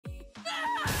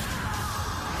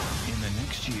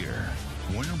year,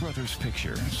 Warner Brothers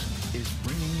Pictures is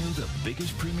bringing you the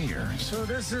biggest premieres So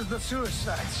this is the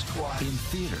Suicide Squad. in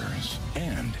theaters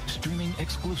and streaming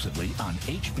exclusively on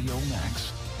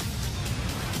HBOmax.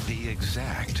 The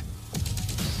exact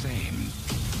same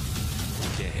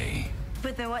day.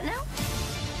 But then what now?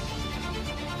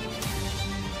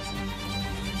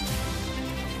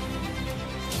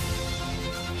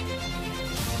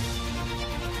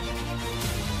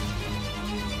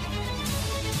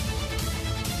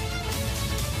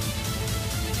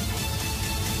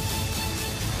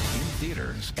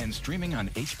 Theaters and streaming on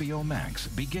HBO Max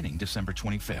beginning December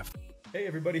 25th. Hey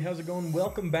everybody, how's it going?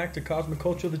 Welcome back to Cosmic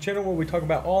Culture, the channel where we talk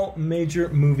about all major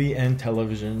movie and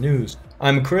television news.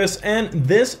 I'm Chris, and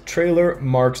this trailer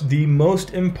marks the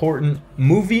most important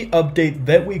movie update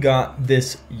that we got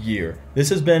this year. This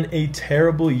has been a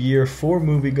terrible year for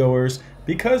moviegoers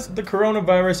because the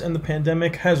coronavirus and the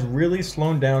pandemic has really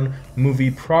slowed down movie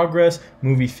progress,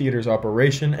 movie theaters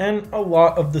operation, and a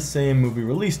lot of the same movie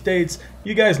release dates.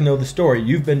 You guys know the story.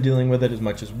 You've been dealing with it as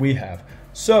much as we have.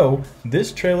 So,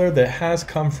 this trailer that has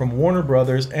come from Warner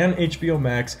Brothers and HBO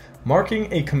Max, marking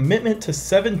a commitment to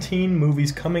 17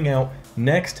 movies coming out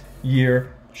next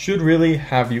year, should really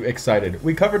have you excited.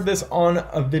 We covered this on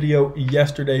a video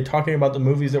yesterday talking about the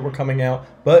movies that were coming out,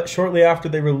 but shortly after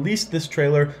they released this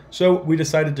trailer, so we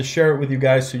decided to share it with you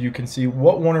guys so you can see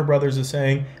what Warner Brothers is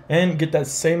saying and get that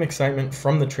same excitement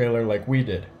from the trailer like we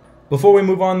did. Before we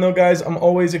move on though guys, I'm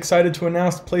always excited to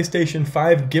announce the PlayStation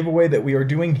 5 giveaway that we are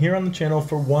doing here on the channel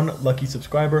for one lucky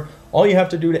subscriber. All you have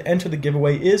to do to enter the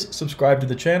giveaway is subscribe to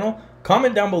the channel,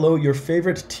 comment down below your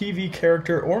favorite TV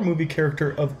character or movie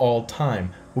character of all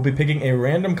time. We'll be picking a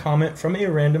random comment from a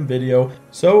random video,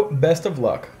 so best of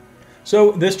luck.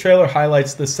 So this trailer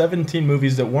highlights the 17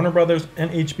 movies that Warner Brothers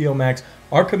and HBO Max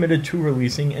are committed to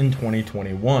releasing in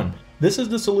 2021. This is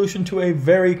the solution to a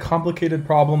very complicated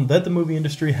problem that the movie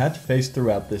industry had to face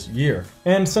throughout this year.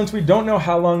 And since we don't know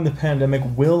how long the pandemic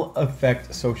will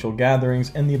affect social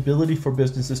gatherings and the ability for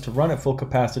businesses to run at full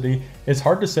capacity, it's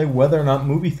hard to say whether or not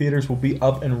movie theaters will be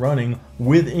up and running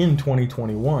within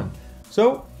 2021.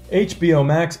 So HBO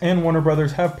Max and Warner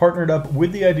Brothers have partnered up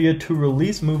with the idea to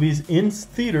release movies in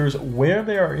theaters where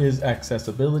there is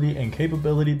accessibility and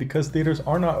capability, because theaters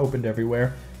are not opened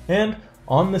everywhere, and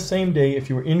on the same day, if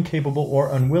you are incapable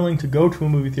or unwilling to go to a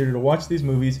movie theater to watch these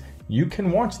movies, you can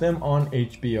watch them on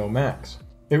HBO Max.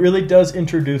 It really does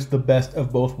introduce the best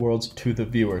of both worlds to the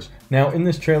viewers. Now, in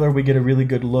this trailer, we get a really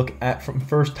good look at from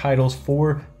first titles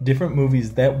for different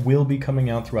movies that will be coming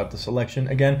out throughout the selection.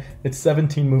 Again, it's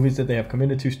 17 movies that they have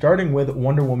committed to, starting with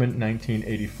Wonder Woman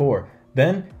 1984.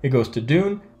 Then it goes to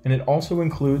Dune, and it also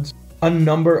includes a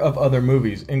number of other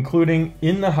movies, including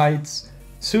In the Heights,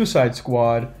 Suicide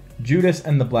Squad, Judas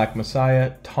and the Black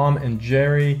Messiah, Tom and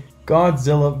Jerry,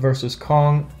 Godzilla vs.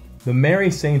 Kong, The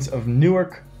Merry Saints of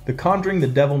Newark, The Conjuring: The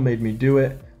Devil Made Me Do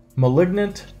It,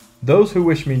 Malignant, Those Who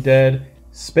Wish Me Dead,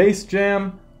 Space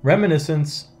Jam,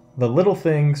 Reminiscence, The Little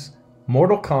Things,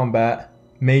 Mortal Kombat,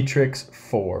 Matrix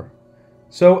 4.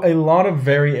 So a lot of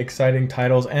very exciting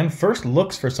titles and first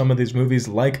looks for some of these movies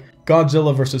like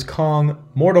Godzilla vs. Kong,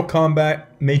 Mortal Kombat,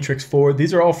 Matrix 4.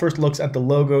 These are all first looks at the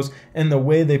logos and the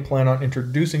way they plan on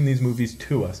introducing these movies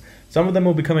to us. Some of them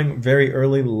will be coming very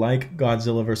early like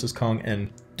Godzilla vs. Kong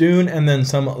and Dune, and then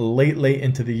some late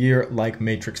into the year like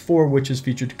Matrix 4, which is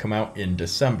featured to come out in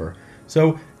December.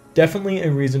 So definitely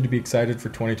a reason to be excited for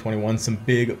 2021. Some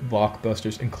big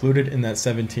blockbusters included in that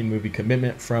 17 movie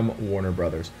commitment from Warner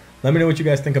Brothers. Let me know what you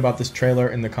guys think about this trailer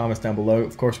in the comments down below.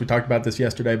 Of course, we talked about this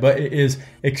yesterday, but it is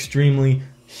extremely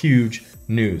huge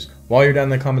news. While you're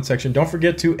down in the comment section, don't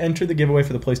forget to enter the giveaway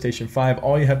for the PlayStation 5.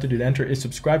 All you have to do to enter is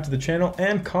subscribe to the channel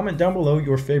and comment down below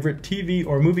your favorite TV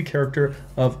or movie character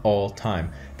of all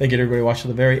time. Thank you to everybody who watched to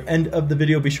the very end of the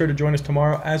video. Be sure to join us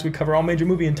tomorrow as we cover all major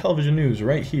movie and television news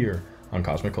right here on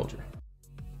Cosmic Culture.